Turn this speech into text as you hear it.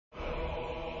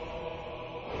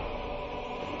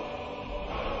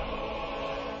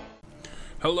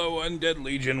Hello, Undead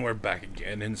Legion. We're back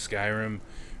again in Skyrim.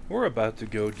 We're about to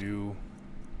go do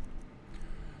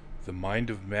the Mind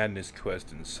of Madness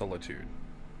quest in Solitude.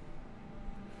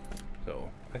 So,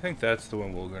 I think that's the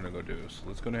one we're going to go do. So,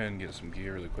 let's go ahead and get some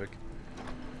gear really quick.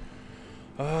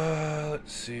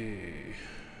 Let's see.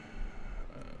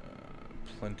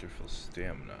 Plentiful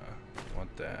stamina.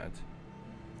 Want that.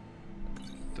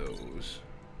 Those.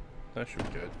 That should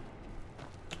be good.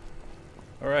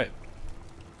 Alright.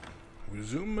 We're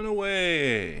zooming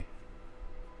away.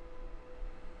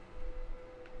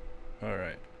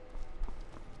 Alright.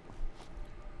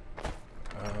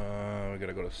 We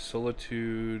gotta go to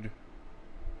Solitude.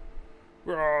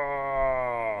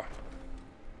 Rawr!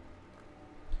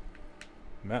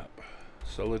 Map.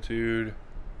 Solitude.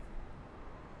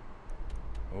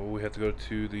 Oh, we have to go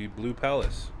to the Blue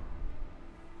Palace.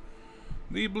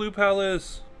 The Blue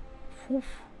Palace! Whew.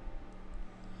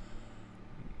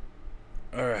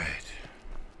 Alright.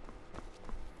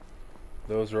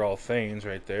 Those are all Thanes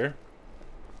right there.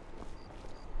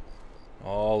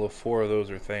 All of 4 of those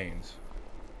are Thanes.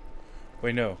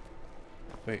 Wait, no.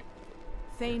 Wait.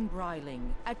 Thane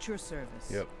Bryling, at your service.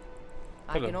 Yep.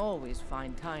 I can always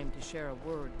find time to share a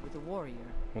word with a warrior.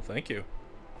 Well, thank you.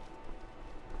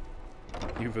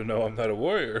 Even though I'm not a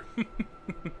warrior.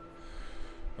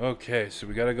 Okay, so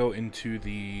we gotta go into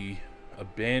the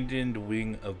abandoned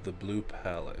wing of the Blue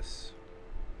Palace.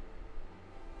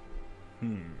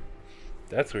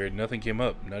 That's weird. Nothing came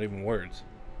up. Not even words.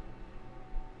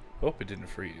 Hope it didn't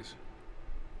freeze.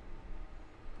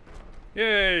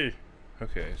 Yay!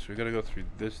 Okay, so we gotta go through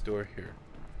this door here.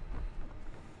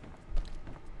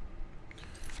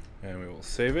 And we will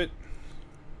save it.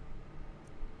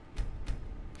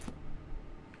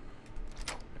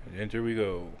 And enter we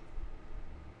go.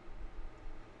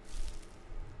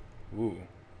 Ooh.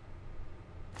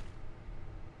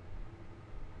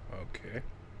 Okay.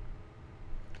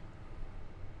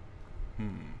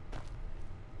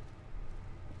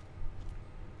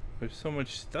 There's so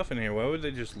much stuff in here. Why would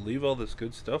they just leave all this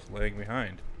good stuff laying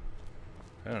behind?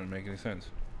 That doesn't make any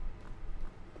sense.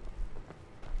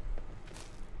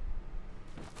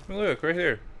 Oh, look, right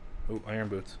here. Oh, iron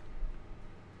boots.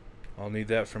 I'll need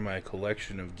that for my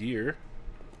collection of gear.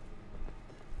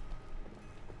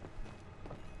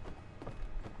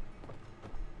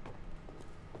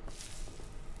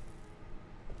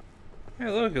 Hey,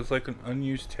 look, it's like an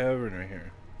unused tavern right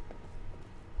here.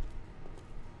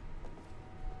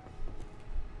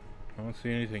 I don't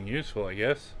see anything useful, I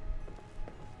guess.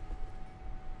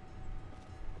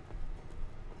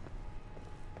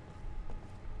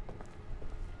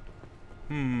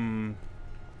 I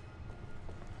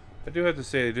do have to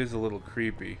say it is a little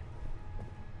creepy.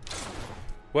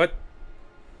 What?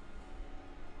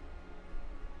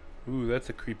 Ooh, that's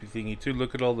a creepy thingy too.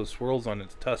 Look at all the swirls on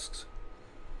its tusks.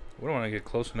 We don't want to get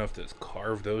close enough to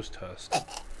carve those tusks.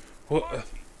 What?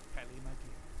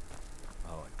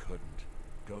 Oh, I couldn't.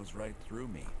 Goes right through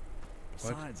me.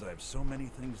 Besides, I have so many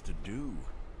things to do.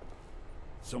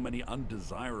 So many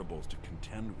undesirables to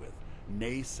contend with.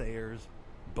 Naysayers,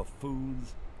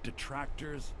 buffoons,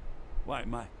 detractors. Why,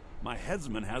 my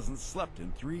headsman hasn't slept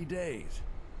in 3 days.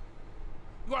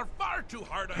 You are far too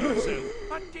hard on yourself.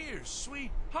 My dear,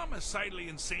 sweet, homicidally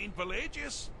insane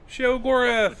Pelagius. What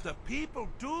Shogorath! would the people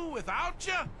do without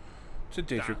you? It's a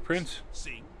Daedric Dance, prince.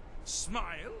 sing,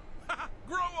 smile,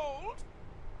 grow old.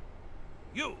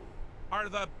 You are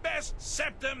the best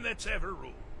septum that's ever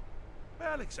ruled.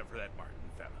 Well, except for that Martin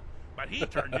fella. But he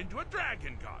turned into a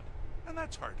dragon god, and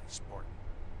that's hardly sporting.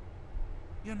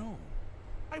 You know,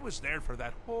 I was there for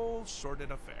that whole sordid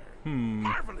affair.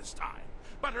 Marvelous time.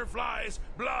 Butterflies,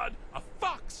 blood, a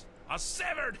fox, a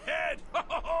severed head,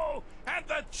 and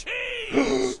the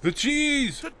cheese! The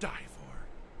cheese! To die for.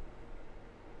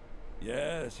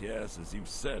 Yes, yes, as you've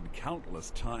said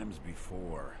countless times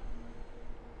before.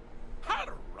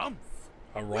 Harumph.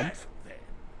 A rump? Well, then,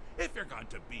 if you're going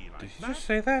to be like Did you that, just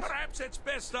say that? perhaps it's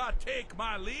best I take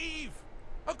my leave.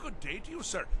 A good day to you,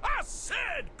 sir. I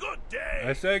said good day.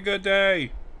 I said good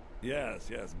day. Yes,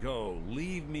 yes, go.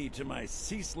 Leave me to my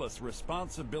ceaseless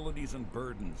responsibilities and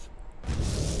burdens.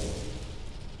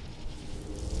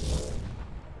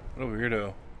 What a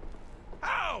weirdo.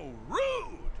 How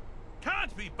rude!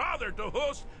 Can't be bothered to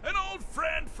host an old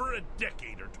friend for a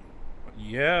decade or two.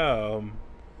 Yeah,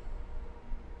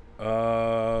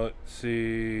 let's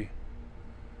see.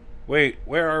 Wait,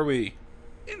 where are we?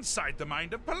 Inside the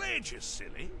mind of Pelagius,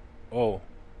 silly. Oh,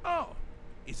 Oh,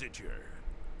 is it your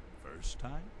first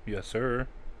time? yes, sir.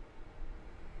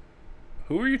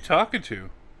 Who are you talking to?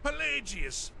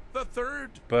 Pelagius the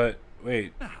Third. But,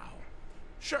 wait. Now,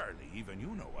 surely even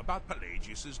you know about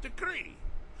Pelagius's decree.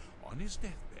 on his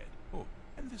deathbed, oh,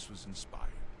 and this was inspired,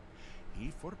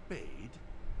 he forbade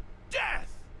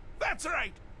death! That's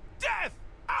right! Death!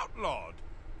 Outlawed!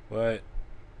 What?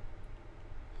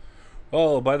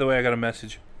 Oh, by the way, I got a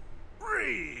message.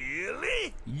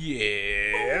 Really?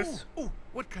 Yes. Oh,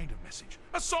 what kind of message?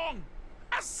 A song?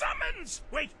 A summons!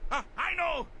 Wait, I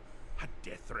know! A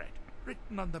death threat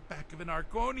written on the back of an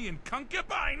Argonian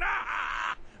concubine.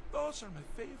 Ah, those are my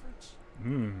favorites.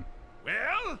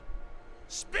 Well,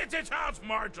 spit it out,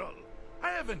 mortal. I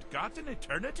haven't got an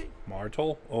eternity.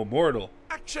 Mortal? Oh, mortal.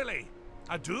 Actually,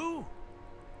 I do.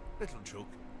 Little joke.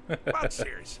 But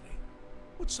seriously,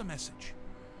 what's the message?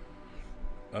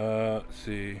 Let's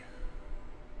see.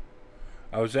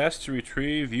 I was asked to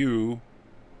retrieve you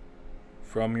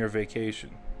from your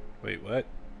vacation. Wait, what?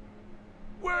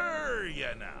 Were you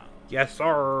now? Yes,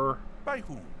 sir. By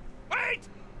whom? Wait!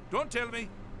 Don't tell me.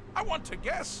 I want to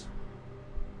guess.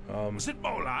 Was it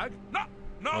Molag?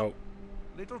 No. Oh.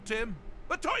 Little Tim,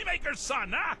 the Toymaker's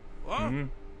son, huh? What?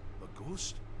 The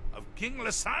ghost of King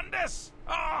Lysandes?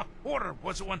 Ah, or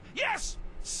was it one? Yes!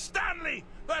 Stanley,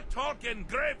 the talking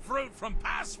grapefruit from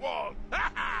Passwall.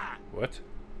 Ha ha! What?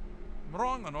 I'm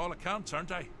wrong on all accounts,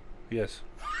 aren't I? Yes.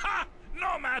 Ha!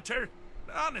 No matter.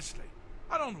 Honestly,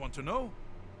 I don't want to know.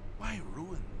 Why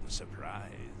ruin the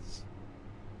surprise?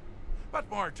 But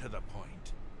more to the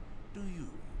point, do you,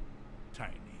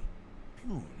 tiny,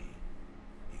 puny,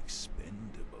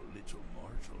 expendable little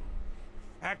mortal,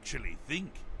 actually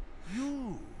think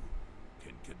you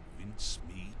can convince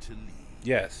me to leave?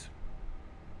 Yes.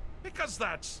 Because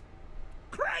that's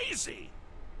crazy.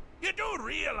 You do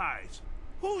realize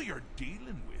who you're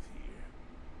dealing with here.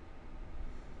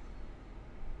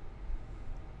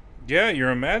 Yeah, you're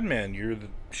a madman. You're the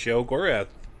Shell Gorath,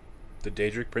 the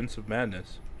Daedric Prince of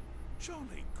Madness.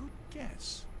 Jolly good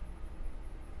guess.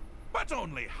 But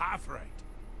only half right.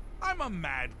 I'm a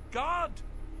mad god.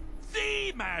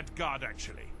 The mad god,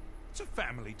 actually. It's a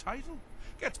family title.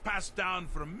 Gets passed down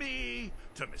from me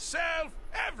to myself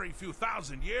every few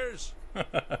thousand years.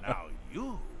 Now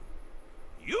you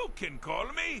can call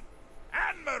me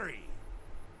Anne-Marie.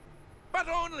 But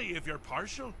only if you're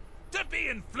partial to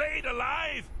being flayed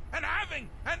alive and having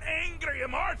an angry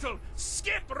immortal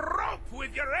skip rope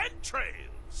with your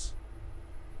entrails.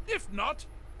 If not,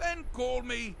 then call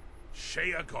me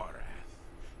Sheogorath,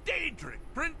 Daedric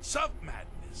Prince of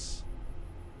Madness.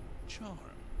 Charmed.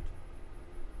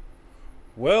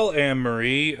 Well,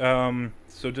 Anne-Marie,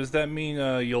 so does that mean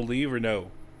you'll leave or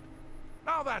no?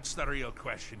 Now that's the real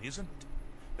question, isn't it?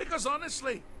 Because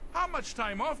honestly, how much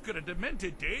time off could a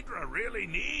demented Daedra really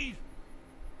need?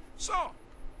 So,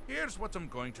 here's what I'm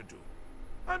going to do.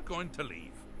 I'm going to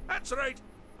leave. That's right.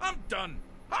 I'm done.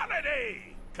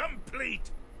 Holiday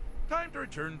complete. Time to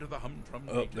return to the humdrum.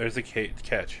 Oh, there's a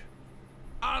catch.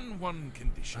 On one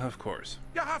condition. Of course.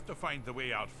 You have to find the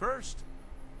way out first.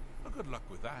 Well, good luck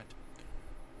with that.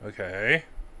 Okay.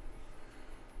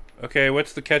 Okay,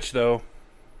 what's the catch, though?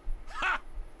 Ha!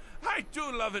 I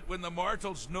do love it when the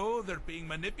mortals know they're being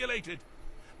manipulated.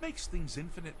 Makes things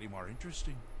infinitely more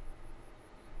interesting.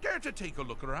 Care to take a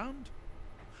look around?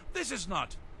 This is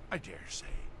not, I dare say,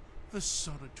 the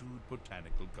Solitude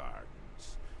Botanical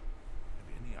Gardens. Have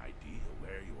you any idea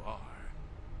where you are?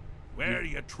 Where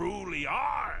you truly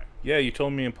are? Yeah, you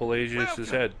told me in Pelagius's Welcome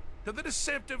head. to the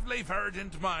deceptively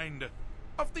verdant mind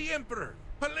of the Emperor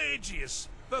Pelagius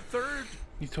the Third.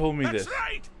 You told me That's this.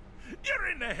 right! You're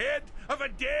in the head of a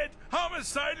dead,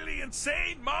 homicidally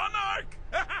insane monarch!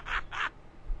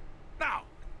 Now,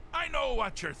 I know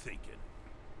what you're thinking.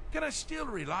 Can I still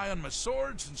rely on my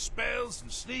swords and spells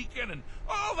and sneaking and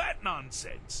all that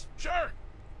nonsense? Sure.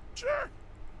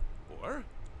 Or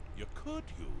you could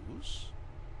use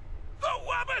the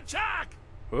Wabbajack!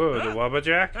 Oh, the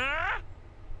Wabbajack? Huh?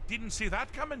 Didn't see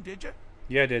that coming, did you?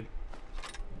 Yeah, I did.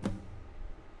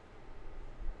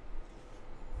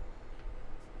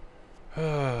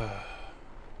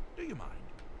 Do you mind?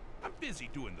 I'm busy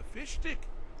doing the fish stick.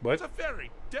 What? It's a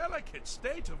very delicate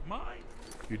state of mind.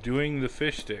 You're doing the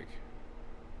fish stick.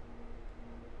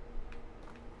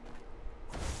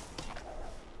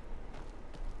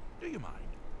 Do you mind?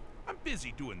 I'm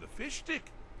busy doing the fish stick.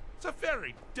 It's a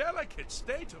very delicate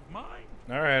state of mind.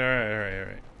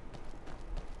 Alright.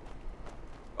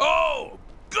 Oh,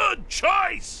 good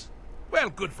choice! Well,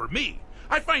 good for me.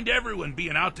 I find everyone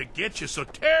being out to get you so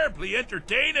terribly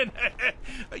entertaining.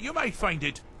 You might find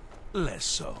it less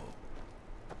so.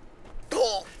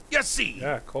 You see,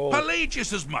 Yeah, cold.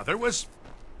 Pelagius's mother was,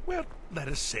 well, let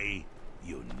us say,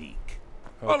 unique.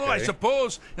 Although I Okay.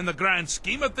 suppose, in the grand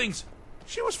scheme of things,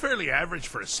 she was fairly average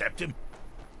for a septim.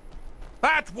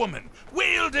 That woman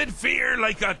wielded fear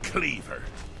like a cleaver.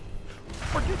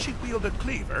 Or did she wield a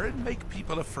cleaver and make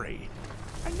people afraid?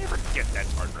 I never get that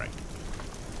part right.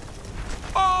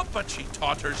 Oh, but she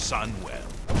taught her son well.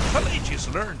 Pelagius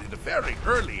learned at a very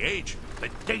early age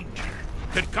that danger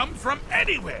could come from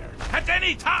anywhere, at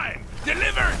any time,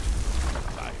 delivered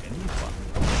by anyone.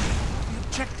 The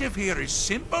objective here is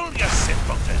simple, you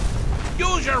simpleton.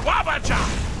 Use your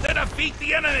wabacha to defeat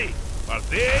the enemy, while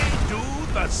they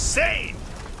do the same.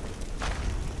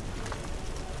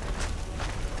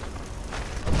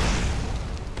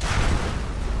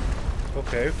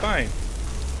 Okay, fine.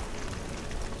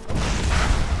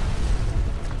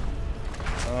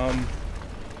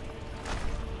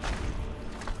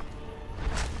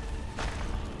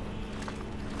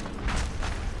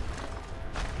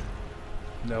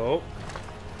 No.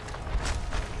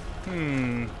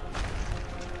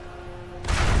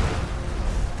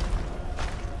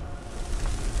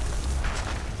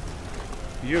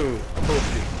 You,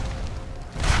 Kofi.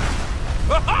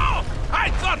 Oh, I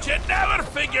thought you'd never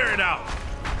figure it out.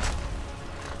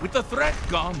 With the threat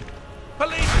gone,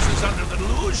 Pelagius is under the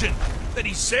delusion that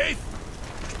he's safe,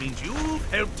 which means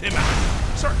you've helped him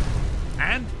out, sir.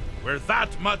 And we're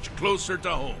that much closer to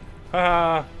home.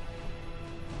 Haha.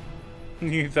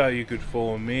 You thought you could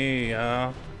fool me,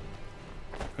 huh?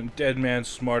 A dead man's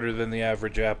smarter than the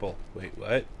average apple. Wait,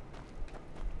 what?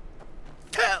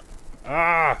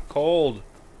 Ah, cold.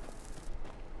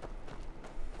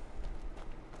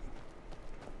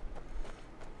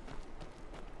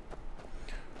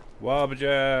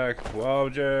 Wabbajack,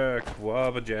 wabbajack,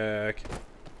 wabbajack.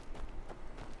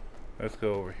 Let's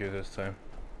go over here this time.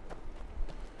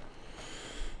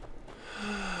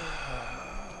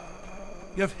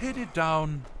 You've headed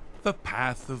down the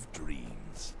path of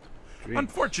dreams.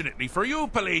 Unfortunately for you,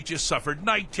 Pelagius suffered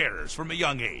night terrors from a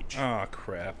young age. Ah,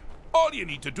 crap. All you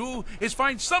need to do is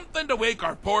find something to wake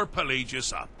our poor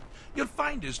Pelagius up. You'll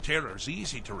find his terrors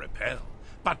easy to repel,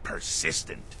 but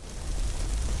persistent.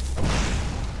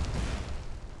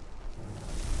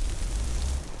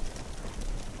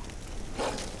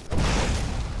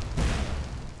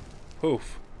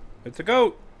 Poof. It's a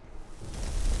goat.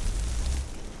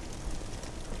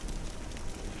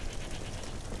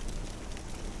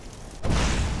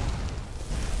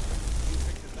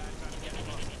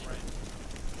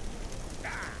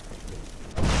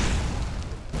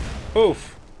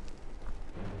 Poof.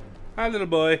 Hi, little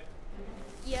boy.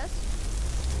 Yes?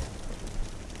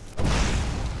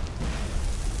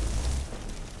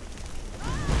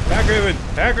 Tag Raven!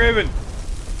 Tag Raven!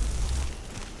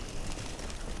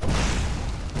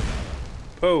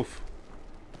 Poof.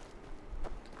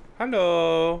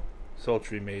 Hello,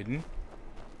 sultry maiden.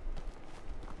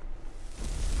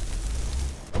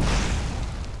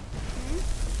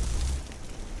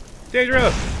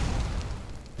 Daedra!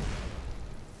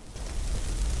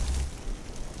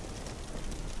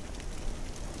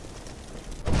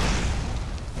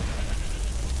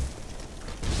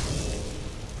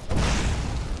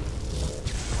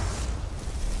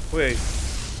 Wait,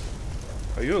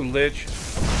 are you a lich?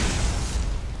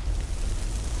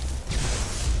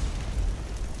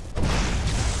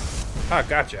 Ah,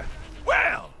 gotcha.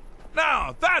 Well,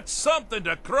 now that's something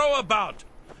to crow about.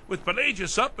 With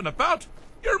Pelagius up and about,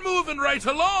 you're moving right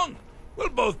along. We'll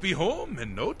both be home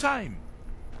in no time.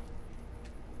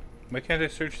 Why can't I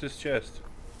search this chest?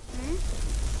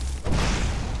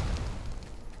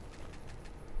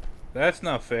 That's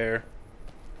not fair.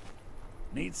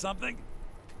 Need something?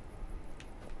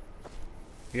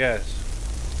 Yes.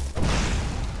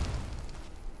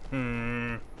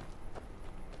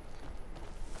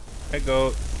 Hey,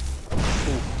 goat.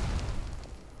 Ooh.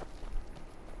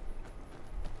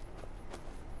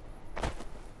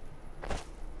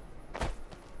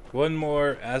 One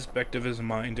more aspect of his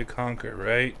mind to conquer,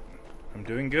 right? I'm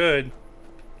doing good.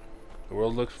 The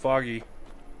world looks foggy.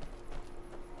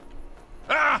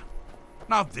 Ah!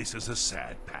 Now this is a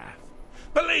sad path.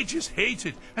 Pelagius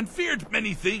hated and feared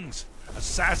many things.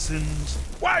 Assassins,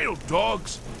 wild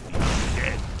dogs, the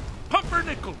undead,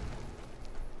 pumpernickel.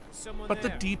 But the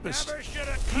deepest,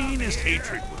 keenest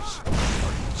hatred was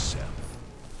for himself.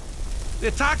 The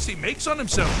attacks he makes on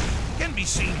himself can be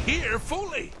seen here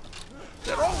fully.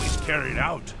 They're always carried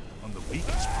out on the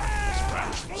weakest part of his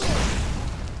grasp.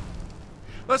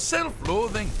 The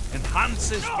self-loathing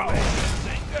enhances Pelagius'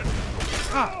 anger.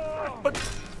 But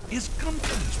his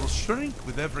confidence will shrink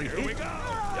with every hit. You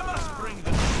must bring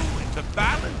the two into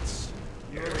balance.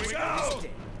 Here we go.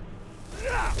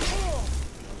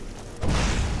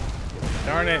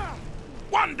 Darn it.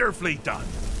 Wonderfully done.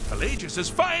 Pelagius is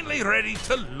finally ready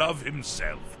to love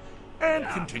himself and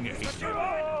continue hating him.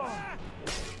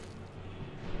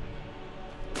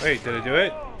 Wait, did I do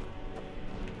it?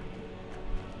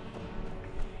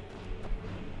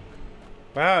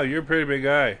 Wow, you're a pretty big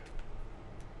guy.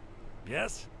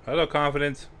 Yes? Hello,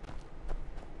 confidence.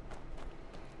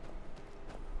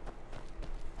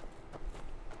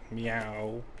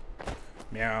 Meow.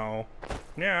 Meow.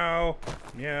 Meow.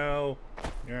 Meow.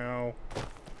 Meow.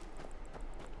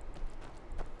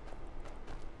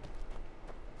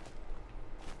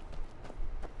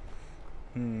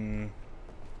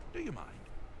 Do you mind?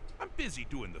 I'm busy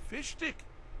doing the fish stick.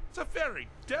 It's a very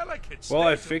delicate Well,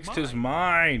 I state of fixed his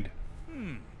mind.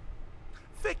 mind.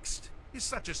 Fixed is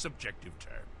such a subjective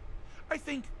term. I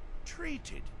think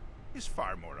treated is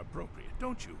far more appropriate,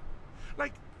 don't you?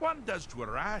 Like one does to a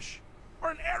rash or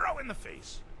an arrow in the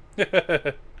face.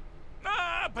 But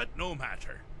no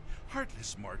matter.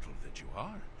 Heartless mortal that you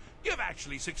are, you've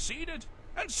actually succeeded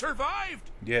and survived.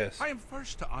 Yes. I am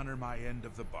first to honor my end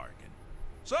of the bargain.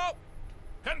 So,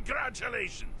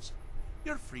 congratulations.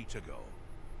 You're free to go.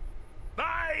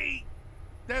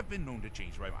 They've been known to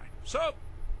change my mind. So,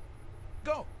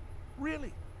 go.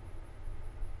 Really.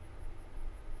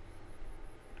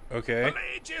 Okay.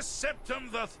 Pelagius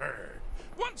Septim the Third,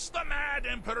 once the mad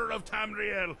emperor of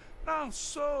Tamriel, now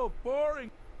so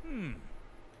boring.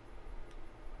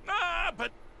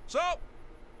 But so,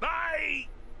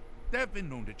 they've been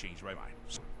known to change my mind.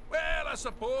 Well, I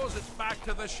suppose it's back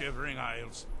to the Shivering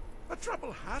Isles. The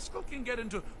trouble Haskell can get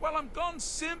into while I'm gone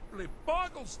simply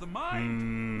boggles the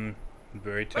mind.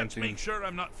 Very Let's tempting. make sure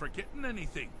I'm not forgetting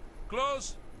anything.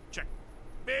 Clothes, check.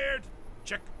 Beard,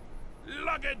 check.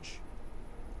 Luggage.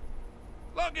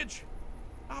 Luggage.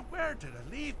 Now, where did I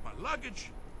leave my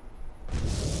luggage?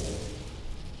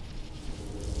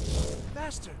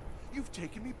 Master, you've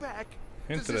taken me back.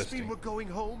 Does this Interesting. mean we're going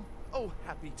home? Oh,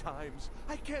 happy times.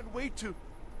 I can't wait to...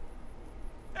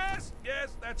 Yes,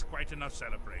 that's quite enough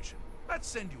celebration. Let's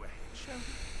send you ahead, shall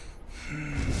we?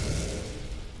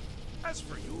 As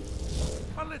for you,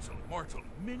 a little mortal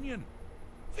minion,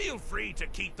 feel free to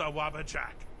keep the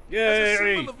Wabbajack. Yay! As a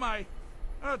symbol of my...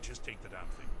 I'll just take the damn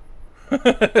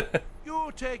thing.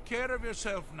 You take care of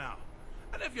yourself now.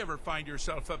 And if you ever find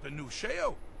yourself up in New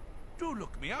Sheo, do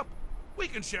look me up. We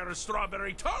can share a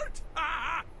strawberry tart.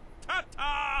 Ha!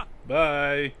 Ta-ta!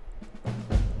 Bye.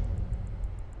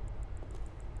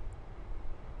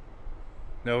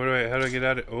 No, how do I get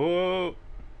out of... Oh!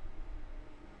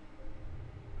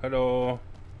 Hello.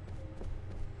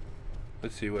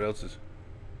 Let's see what else is...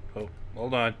 Oh,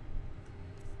 hold on.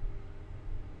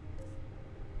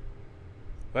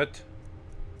 What?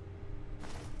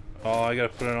 Oh, I gotta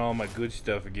put on all my good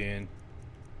stuff again.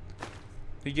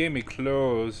 He gave me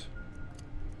clothes.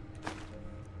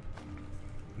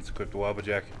 Let's equip the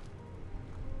Wabbajack.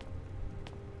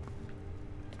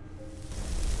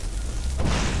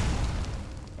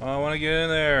 Oh, I want to get in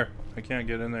there. I can't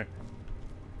get in there.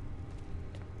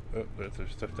 Oh, but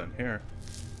there's stuff down here.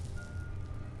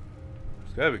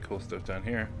 There's gotta be cool stuff down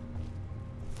here.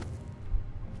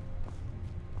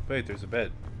 Wait, there's a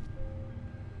bed.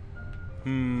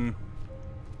 Oh,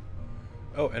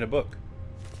 and a book.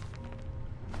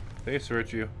 They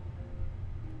search you.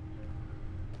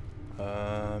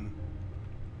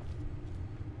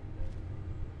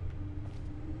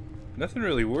 Nothing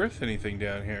really worth anything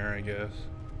down here, I guess.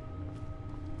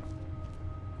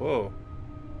 Whoa.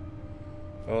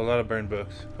 Oh, a lot of burned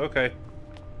books. Okay.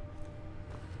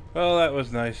 Well, that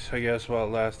was nice, I guess, while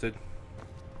it lasted.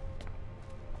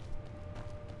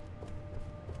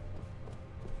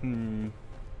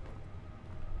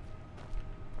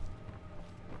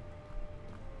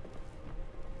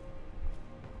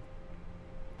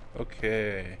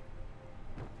 Okay.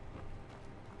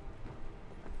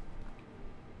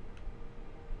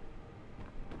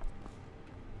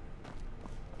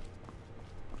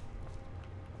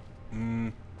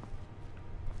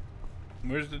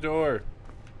 Where's the door?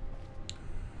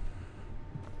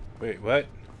 Wait, what?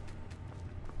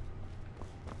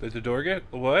 Did the door get...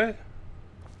 What?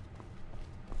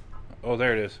 Oh,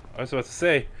 there it is. I was about to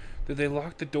say, did they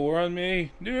lock the door on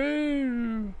me?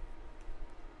 No!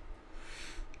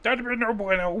 That'd be no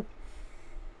bueno.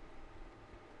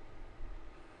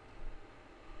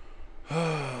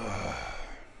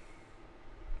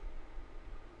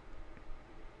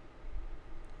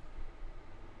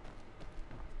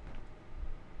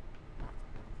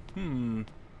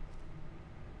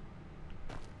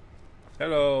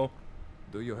 Hello.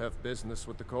 Do you have business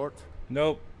with the court?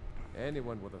 Nope.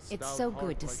 Anyone with a stout It's so heart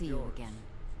good to like see you yours again.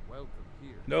 is welcome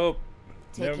here. Nope.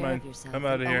 Take Never care mind. of yourself. I'm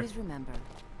out of and here. Always remember,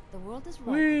 the world is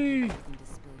right Whee! looking to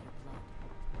spill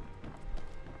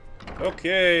your blood.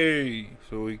 Okay.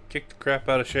 So we kicked the crap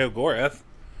out of Sheogorath.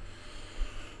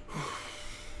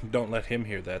 Don't let him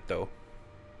hear that, though.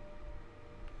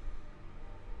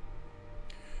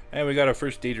 And we got our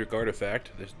first Daedric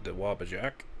artifact, the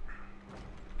Wabajack.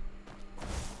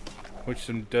 Which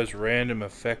does random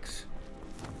effects,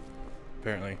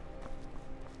 apparently.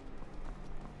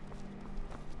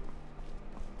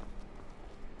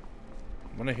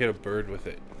 I'm gonna hit a bird with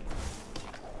it.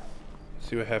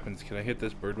 See what happens. Can I hit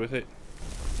this bird with it?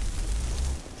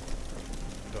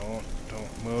 Don't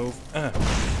move.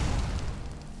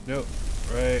 Nope.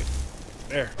 Right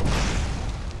there.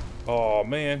 Oh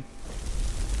man.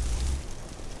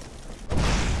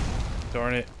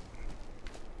 Darn it.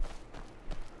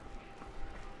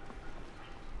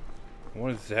 I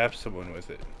want to zap someone with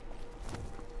it.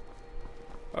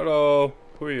 Hello.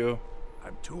 Who are you?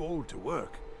 I'm too old to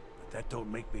work, but that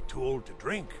don't make me too old to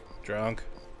drink. Drunk.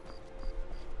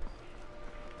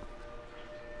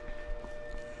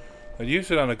 I'd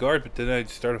use it on a guard, but then I'd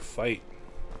start a fight.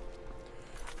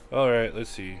 Alright, let's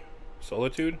see.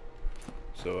 Solitude?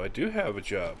 So I do have a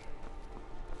job.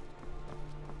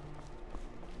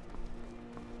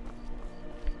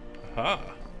 Aha!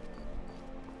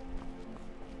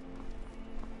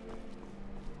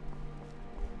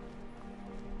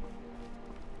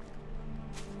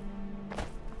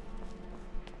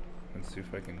 Let's see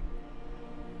if I can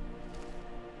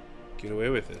get away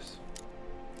with this.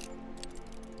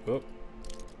 Oh.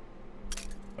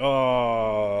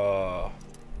 Oh.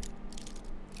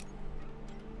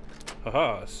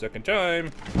 Haha, second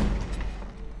time.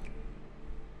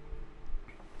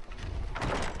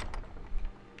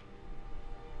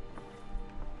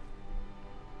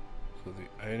 So the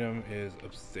item is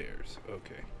upstairs.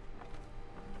 Okay.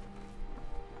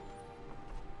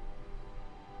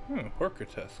 Porker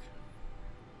tusk.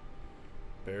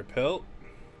 Bear pelt.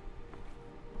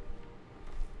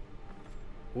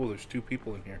 Oh, there's two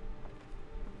people in here.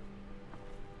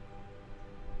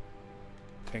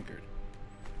 Tankard.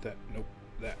 That. Nope.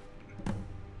 That.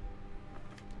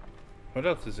 What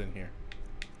else is in here?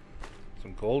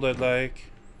 Some gold I'd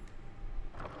like.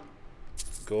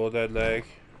 Gold I'd like.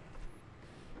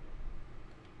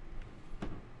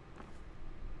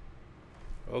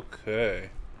 Okay.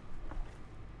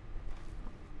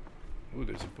 Ooh,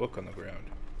 there's a book on the ground.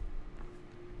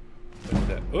 What's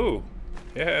that? Ooh!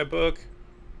 Yeah, book!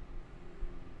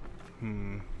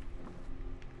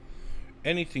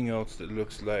 Anything else that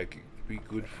looks like it could be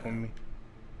good for me?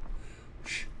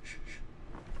 Shh, shh, shh.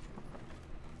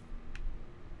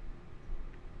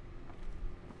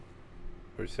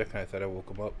 For a second I thought I woke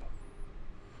him up.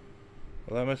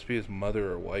 Well, that must be his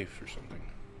mother or wife or something.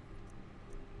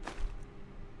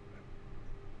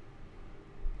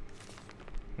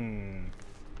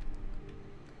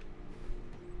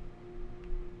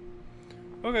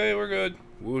 Okay, we're good.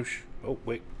 Whoosh. Oh,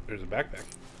 wait. There's a backpack.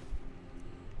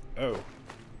 Oh.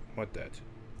 Want that.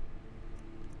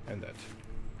 And that.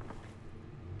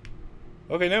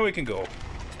 Okay, now we can go.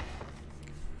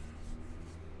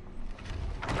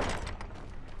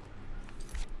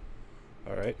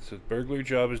 Alright, so the burglary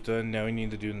job is done. Now we need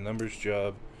to do the numbers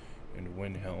job in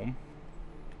Windhelm.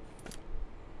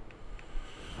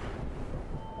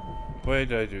 Why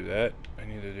did I do that? I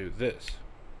need to do this.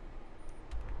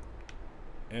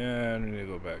 And we need to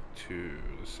go back to,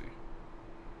 let's see.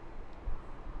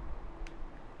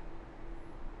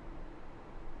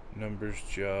 Numbers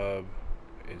job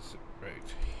is right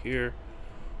here.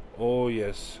 Oh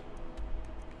yes.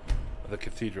 The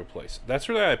cathedral place. That's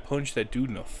where I punched that dude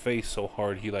in the face so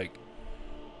hard he like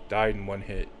died in one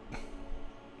hit.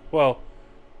 Well,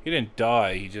 he didn't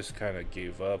die, he just kind of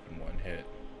gave up in one hit.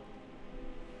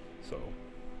 So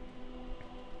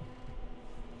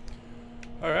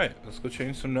alright, let's go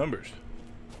change some numbers.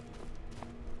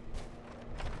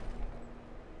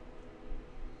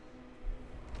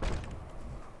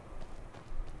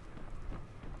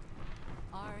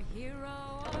 Our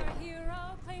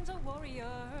hero claims a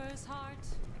warrior's heart.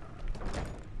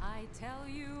 I tell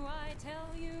you,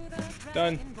 the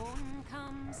Done. dragonborn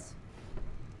comes.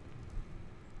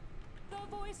 The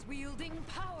voice-wielding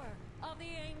power of the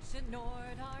ancient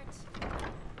Nord art.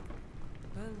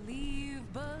 Believe,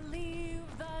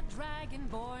 the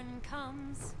dragonborn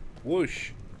comes.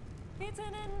 Whoosh. It's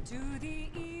an end to the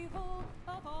evil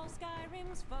of all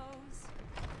Skyrim's foes.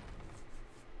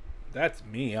 That's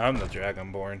me, I'm the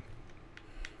Dragonborn.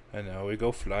 And now we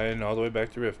go flying all the way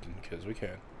back to Riften, because we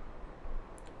can.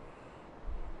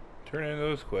 Turn in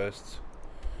those quests.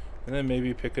 And then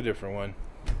maybe pick a different one.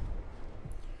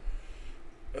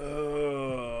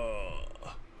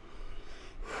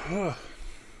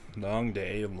 Long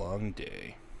day, long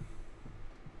day.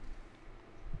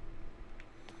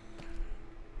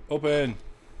 Open!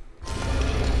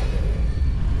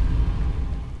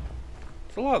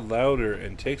 a lot louder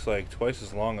and takes like twice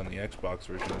as long on the Xbox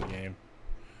version of the game.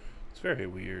 It's very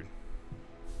weird.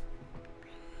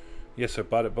 Yes, I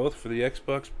bought it both for the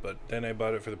Xbox, but then I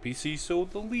bought it for the PC so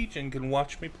the Legion can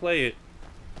watch me play it.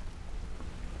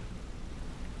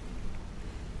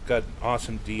 Got an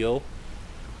awesome deal.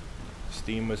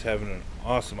 Steam was having an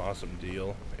awesome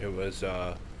deal. It was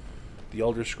The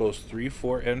Elder Scrolls 3,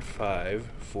 4, and 5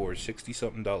 for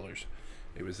 $60-something.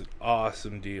 It was an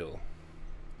awesome deal.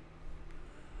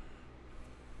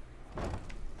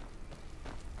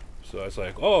 So I was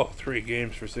like, oh, 3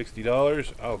 games for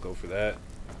 $60? I'll go for that.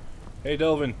 Hey,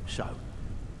 Delvin. So,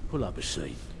 pull up a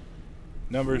seat.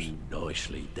 Numbers. Ooh,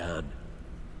 nicely done.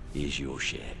 Here's your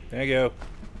share. Thank you.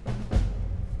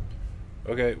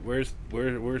 Okay, where's The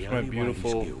my only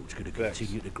beautiful way this guild's going to Vex?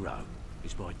 continue to grow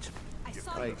is by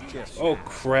Oh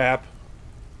crap!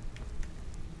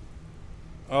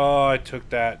 Oh, I took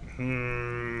that.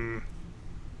 Bloop.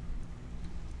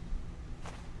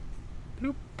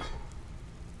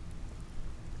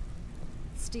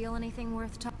 Steal anything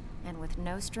worth and with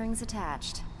no strings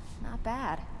attached. Not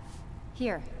bad.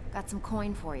 Here, got some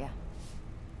coin for you.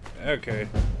 Okay,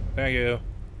 thank you.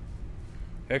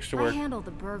 Extra work. I handle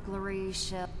the burglary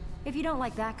shit. If you don't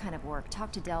like that kind of work,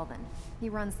 talk to Delvin. He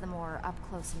runs the more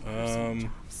up-close and personal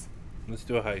jobs. Let's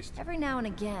do a heist. Every now and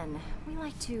again, we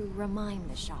like to remind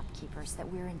the shopkeepers that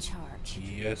we're in charge.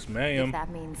 Yes, If ma'am. that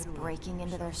means breaking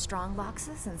into their strong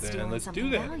boxes and Then stealing let's something do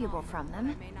that. valuable from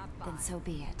them, then so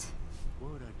be it.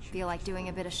 Feel like doing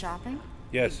a bit of shopping?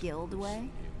 Yes. The guild way?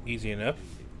 Easy enough.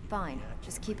 Fine,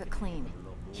 just keep it clean.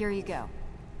 Here you go.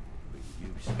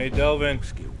 Hey, Delvin.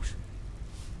 skills.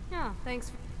 Yeah,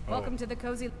 thanks. Oh. Welcome to the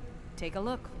cozy. Take a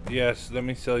look. Yes, let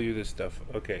me sell you this stuff.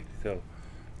 Okay, so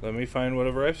let me find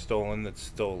whatever I've stolen that's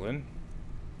stolen.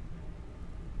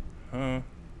 Huh?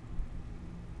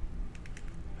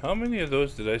 How many of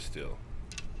those did I steal?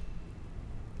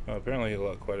 Oh, apparently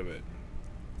quite a bit.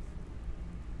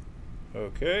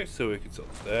 Okay, so we can sell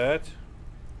that.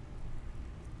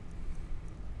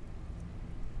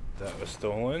 That was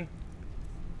stolen.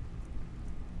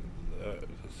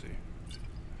 Let's see.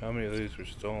 How many of these were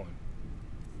stolen?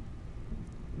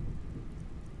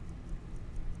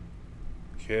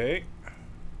 Okay.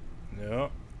 No.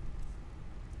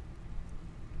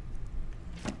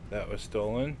 That was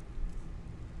stolen.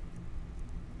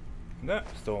 That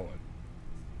was stolen.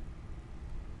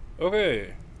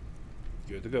 Okay.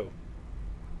 Good to go.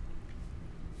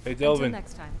 Hey, Until Delvin.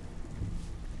 next time.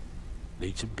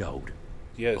 Need some gold?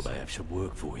 Yes. I may have some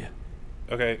work for you.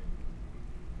 Okay.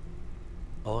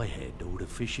 I handle the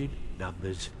fishing,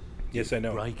 numbers. Yes, I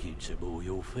know. Break-ins are more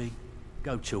your thing.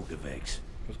 Go talk to Vex.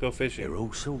 Let's go There are fishing.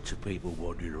 all sorts of people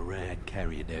wandering around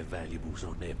carrying their valuables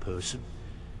on their person,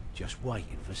 just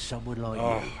waiting for someone like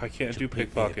Oh, you I can't to do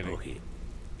pick their pickpocketing. pocket.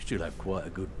 Still have quite a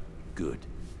good.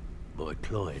 My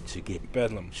clients are getting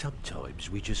Bedlam. Sometimes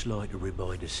we just like to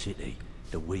remind the city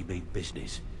that we mean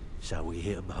business, so we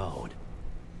hit 'em hard.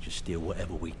 Just steal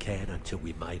whatever we can until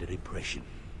we made an impression.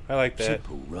 I like that.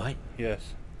 Simple, right?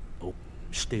 Yes. Or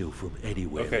steal from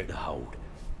anywhere Okay. in the hold.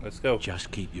 Let's go.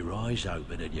 Just keep your eyes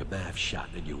open and your mouth shut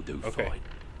and you'll do Okay. fine.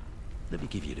 Let me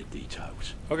give you the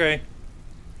details. Okay.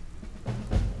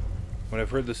 When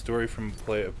I've heard the story from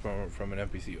an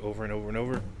NPC over and over and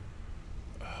over,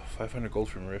 500 gold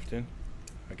from Riften,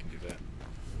 I can do that.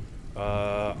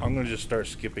 I'm gonna just start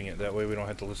skipping it. That way we don't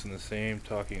have to listen to the same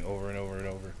talking over and over and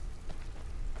over.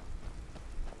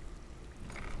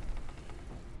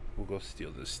 We'll go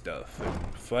steal this stuff.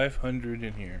 500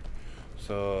 in here.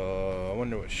 So I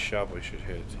wonder what shop I should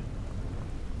hit.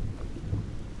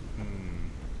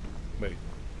 Wait. Am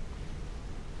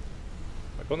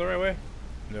I going the right way?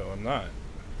 No, I'm not.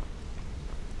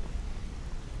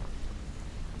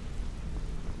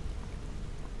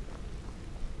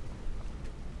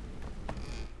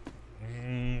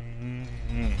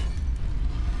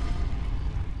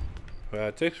 Well,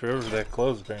 it takes forever for that to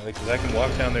close apparently, because I can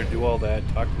walk down there, do all that,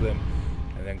 talk to them,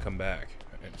 and then come back.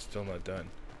 And it's still not done.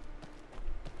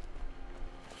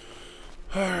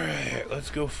 Alright, let's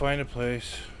go find a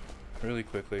place really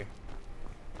quickly.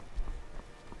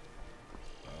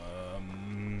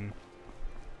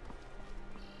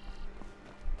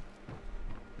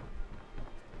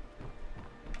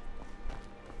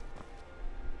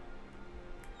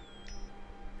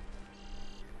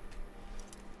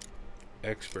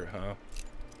 Expert, huh?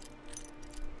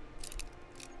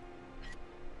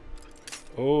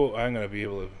 Oh, I'm gonna be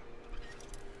able to.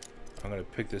 I'm gonna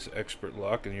pick this expert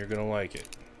lock, and you're gonna like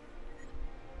it.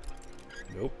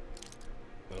 Nope.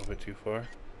 A little bit too far.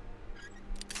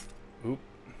 Oop.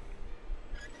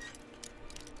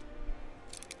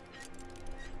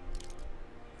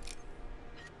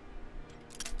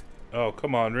 Oh,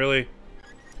 come on, really?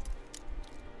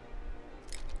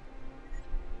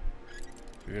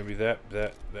 You're gonna be that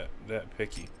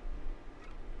picky.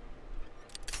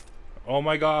 Oh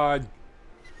my god!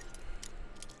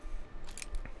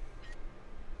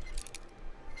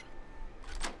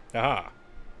 Aha!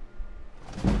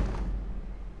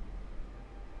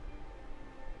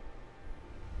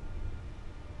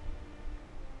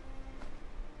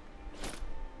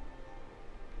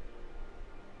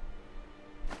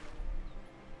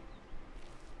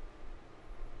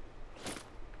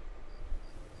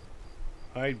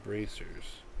 Hide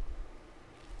bracers.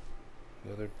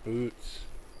 Leather boots.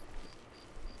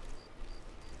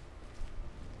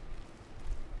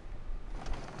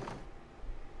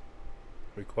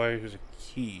 Requires a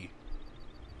key.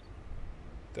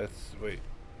 That's... wait.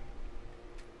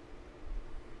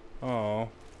 Oh.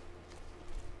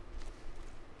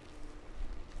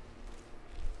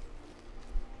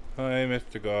 Hi,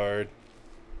 Mr. Guard.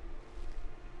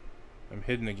 I'm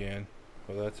hidden again.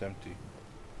 Oh, that's empty.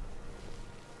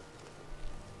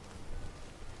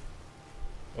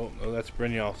 Oh, no, that's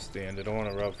Brynjolf's stand. I don't want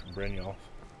to rob from Brynjolf.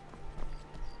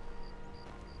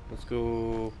 Let's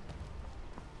go...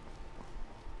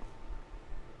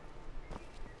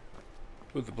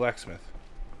 Ooh, the blacksmith.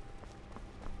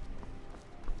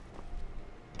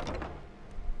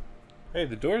 Hey,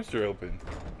 the doors are open.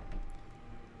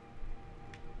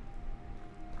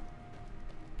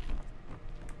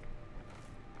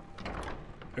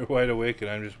 They're wide awake and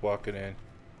I'm just walking in.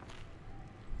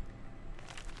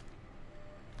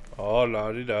 Oh,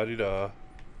 la-di-da-di-da.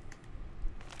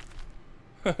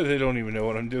 They don't even know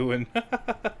what I'm doing.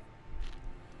 That's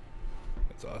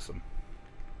awesome.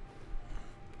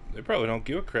 They probably don't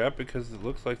give a crap because it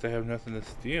looks like they have nothing to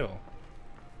steal.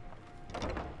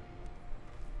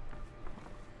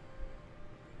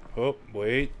 Oh,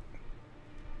 wait.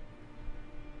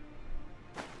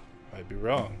 I'd be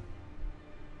wrong.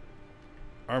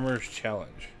 Armor's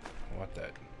challenge. I want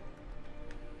that.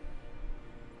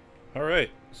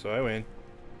 Alright, so I win.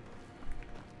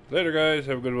 Later, guys.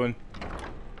 Have a good one.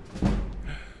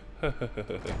 I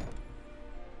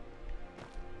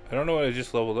don't know what I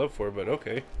just leveled up for, but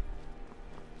okay.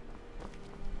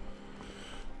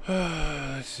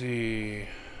 Let's see.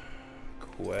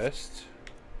 Quest.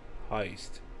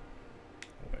 Heist.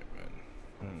 Wait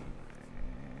a minute.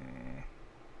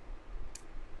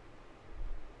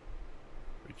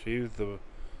 Retrieve the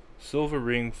silver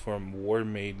ring from War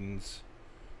Maidens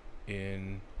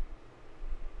in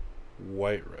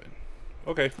Whiterun.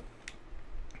 Okay.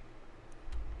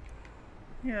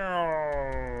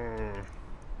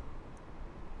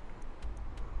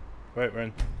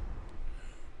 Whiterun.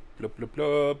 Blub blub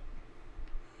blub.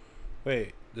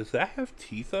 Wait, does that have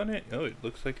teeth on it? Oh, it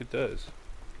looks like it does.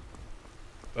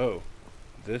 Oh,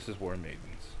 this is War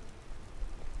Maidens.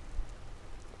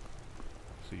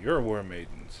 So you're War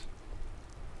Maidens.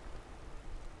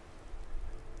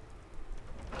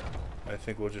 I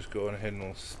think we'll just go ahead and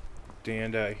we'll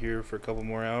stand out here for a couple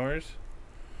more hours.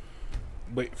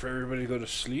 Wait for everybody to go to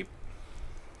sleep.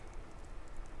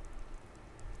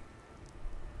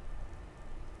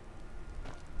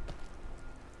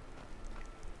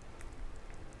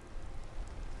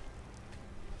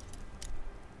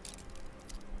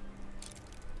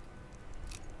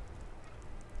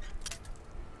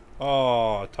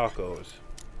 Oh, tacos.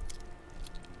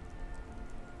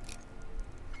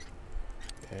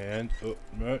 And, oh,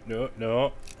 no, no,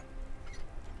 no.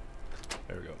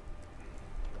 There we go.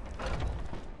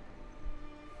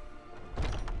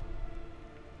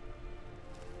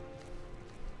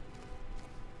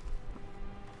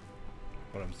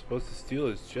 What I'm supposed to steal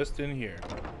is just in here.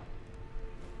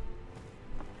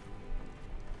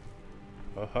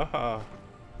 Oh, ha, ha.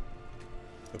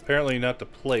 Apparently not the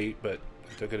plate, but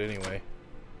I took it anyway.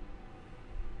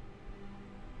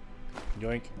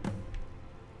 Yoink.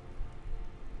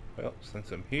 Well,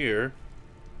 since I'm here...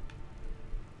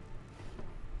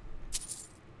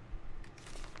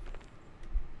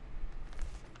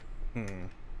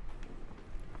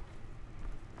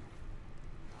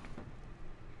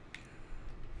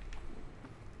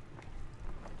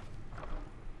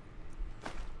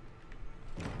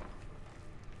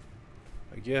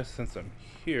 I guess since I'm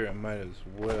here, I might as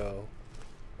well.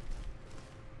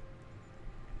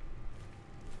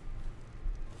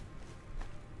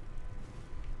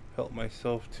 Help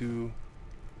myself to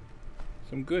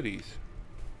some goodies.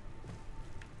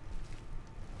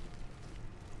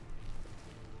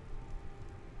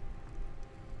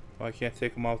 Well, I can't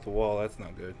take them off the wall, that's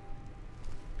not good.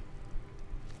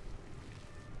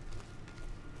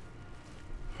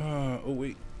 Oh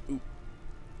wait. Ooh.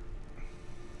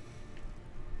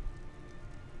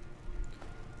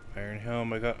 Iron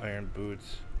helm, I got iron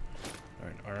boots.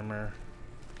 Iron armor.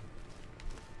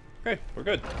 Okay, we're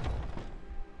good.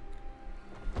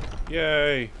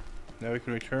 Yay! Now we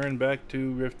can return back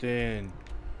to Riften.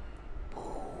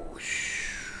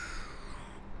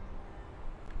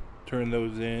 Turn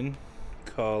those in.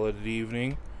 Call it an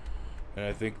evening. And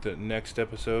I think the next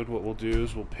episode, what we'll do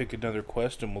is we'll pick another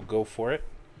quest and we'll go for it.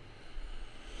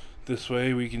 This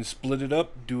way we can split it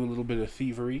up, do a little bit of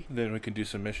thievery, then we can do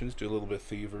some missions, do a little bit of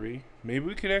thievery. Maybe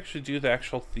we could actually do the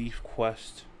actual thief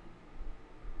quest.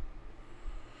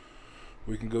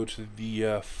 We can go to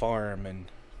the farm and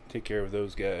take care of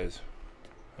those guys.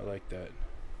 I like that.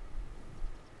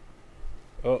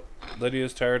 Oh,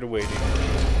 Lydia's tired of waiting.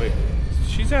 Wait,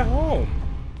 she's at home.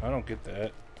 I don't get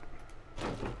that.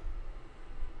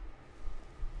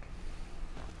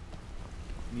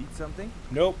 Need something?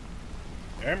 Nope.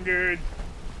 I'm good.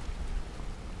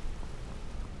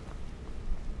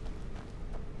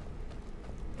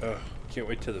 Can't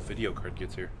wait till the video card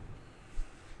gets here.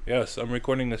 Yes, I'm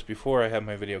recording this before I have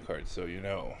my video card, so you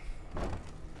know.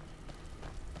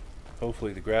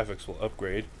 Hopefully the graphics will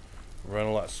upgrade, run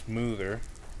a lot smoother.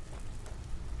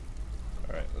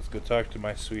 Alright, let's go talk to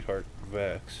my sweetheart,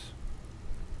 Vex.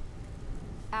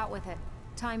 Out with it.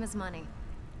 Time is money.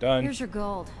 Done. Here's your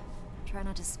gold. Try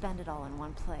not to spend it all in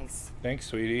one place. Thanks,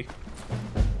 sweetie.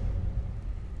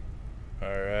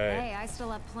 Alright. Hey, I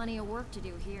still have plenty of work to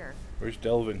do here. Where's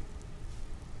Delvin?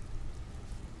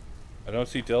 I don't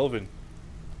see Delvin.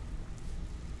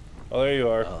 Oh, there you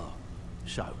are. Oh,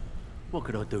 so, what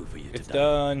can I do for you It's today?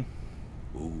 done.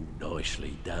 Ooh,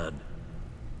 nicely done.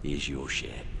 Here's your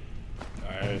share.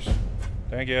 Nice.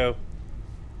 Thank you.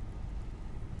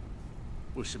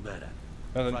 What's the matter?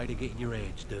 Nothing. Afraid of getting your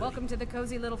hands dirty? Welcome to the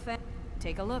cozy little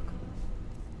Take a look.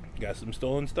 Got some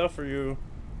stolen stuff for you.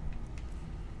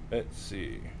 Let's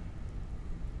see.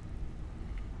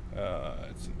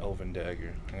 It's an elven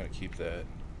dagger. I'm gonna keep that.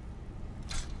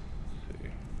 Let's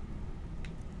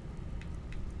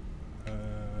see.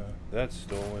 That's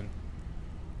stolen.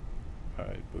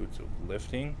 Alright, boots of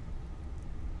lifting.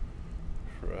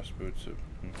 Frost boots of.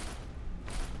 Let's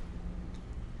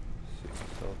see,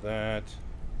 sell that.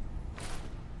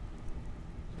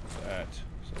 Sell that.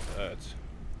 Sell that.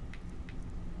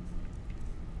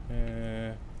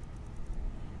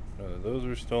 None of those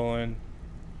were stolen.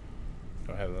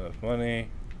 Don't have enough money.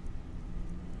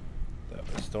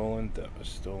 That was stolen. That was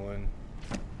stolen.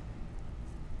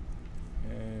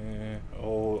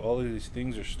 Oh, all of these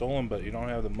things are stolen, but you don't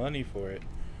have the money for it.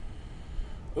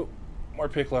 Oh, more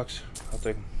picklocks. I'll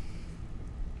take them.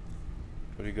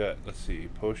 What do you got? Let's see.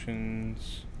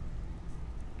 Potions.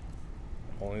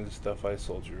 Only the stuff I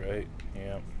sold you, right?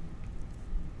 Yeah.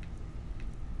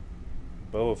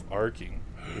 Bow of arcing.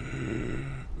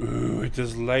 Ooh, it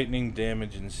does lightning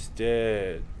damage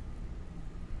instead.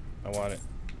 I want it.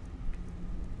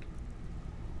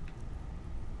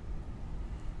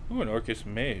 Ooh, an Orcus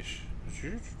Mage.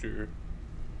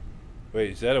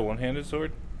 Wait, is that a one-handed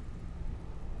sword?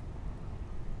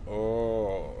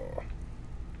 Oh.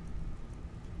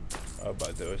 I'll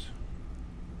buy those.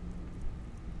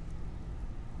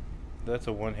 That's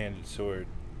a one-handed sword.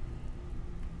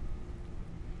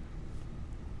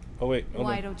 Oh wait, hold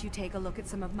Why on. don't you take a look at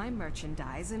some of my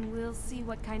merchandise and we'll see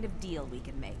what kind of deal we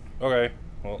can make. Okay,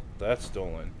 well, that's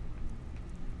stolen.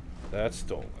 That's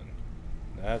stolen.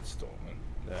 That's stolen.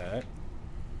 That.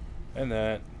 And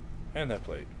that. And that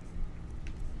plate.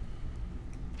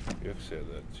 You can sell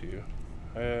that to you.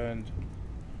 And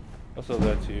I'll sell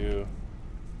that to you.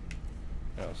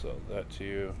 And I'll sell that to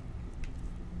you.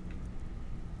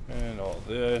 And all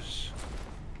this.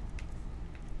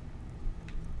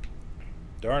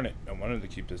 Darn it, I wanted to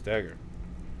keep this dagger.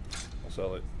 I'll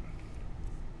sell it.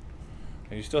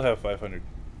 And you still have 500.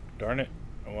 Darn it,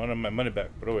 I wanted my money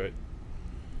back, but oh wait.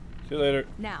 See you later.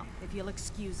 Now, if you'll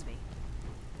excuse me.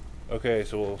 Okay,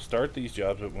 so we'll start these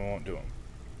jobs, but we won't do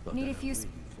them. Need a few.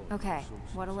 Okay,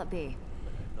 what'll it be?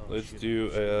 Let's do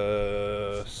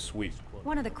a sweep.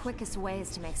 One of the quickest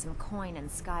ways to make some coin in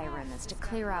Skyrim is to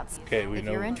clear out. Okay, we if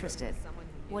know. you're interested,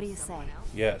 what do you say?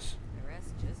 Yes. The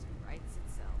rest just writes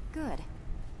itself. Good.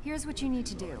 Here's what you need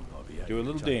to do. Do a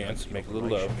little dance, make a little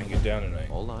love, and get down tonight.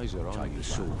 All eyes are on you. Take the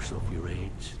sauce off your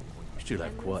hands. Still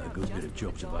have quite a good bit of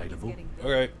jobs available.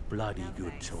 Okay, Bloody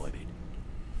good timing.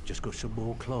 Just got some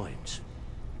more clients.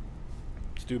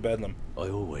 let's do Bedlam. I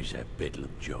always have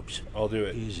bedlam jobs. I'll do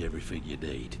it. Here's everything you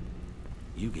need.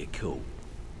 You get caught,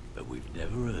 but we've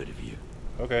never heard of you.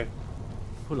 Okay.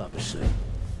 Pull up a seat.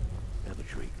 Have a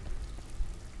drink.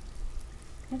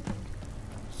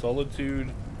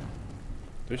 Solitude.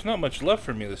 There's not much left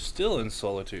for me. There's still in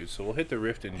Solitude, so we'll hit the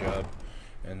Riften job,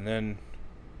 and then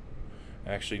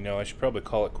Actually, no, I should probably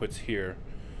call it quits here.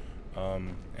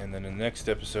 And then in the next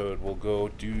episode, we'll go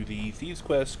do the Thieves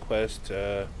Quest.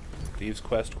 Thieves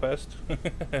Quest.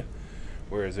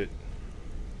 Where is it?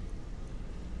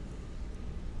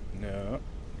 No,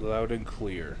 loud and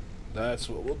clear. That's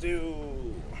what we'll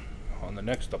do on the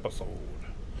next episode.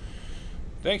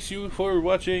 Thanks you for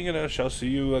watching, and I shall see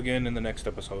you again in the next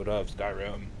episode of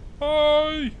Skyrim.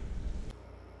 Bye!